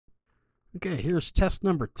Okay, here's test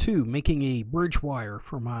number 2, making a bridge wire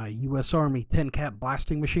for my U.S. Army 10-cap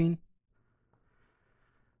blasting machine.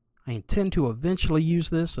 I intend to eventually use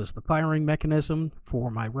this as the firing mechanism for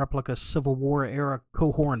my Replica Civil War era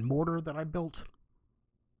Coehorn mortar that I built.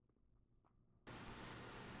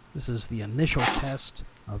 This is the initial test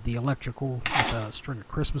of the electrical with a string of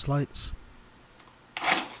Christmas lights.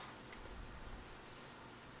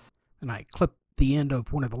 And I clipped the end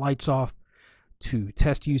of one of the lights off to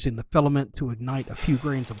test using the filament to ignite a few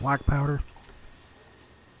grains of black powder.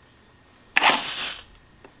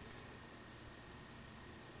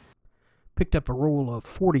 Picked up a roll of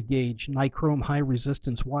 40 gauge Nichrome high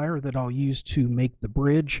resistance wire that I'll use to make the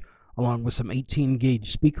bridge, along with some 18 gauge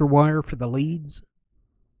speaker wire for the leads.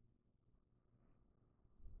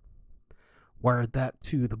 Wired that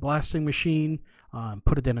to the blasting machine,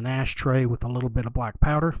 put it in an ashtray with a little bit of black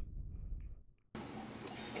powder.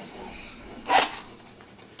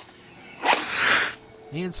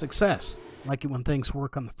 And success. Like it when things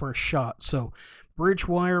work on the first shot. So bridge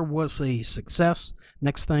wire was a success.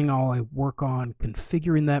 Next thing, I'll work on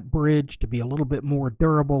configuring that bridge to be a little bit more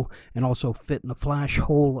durable and also fit in the flash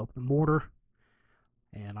hole of the mortar.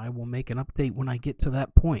 And I will make an update when I get to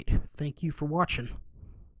that point. Thank you for watching.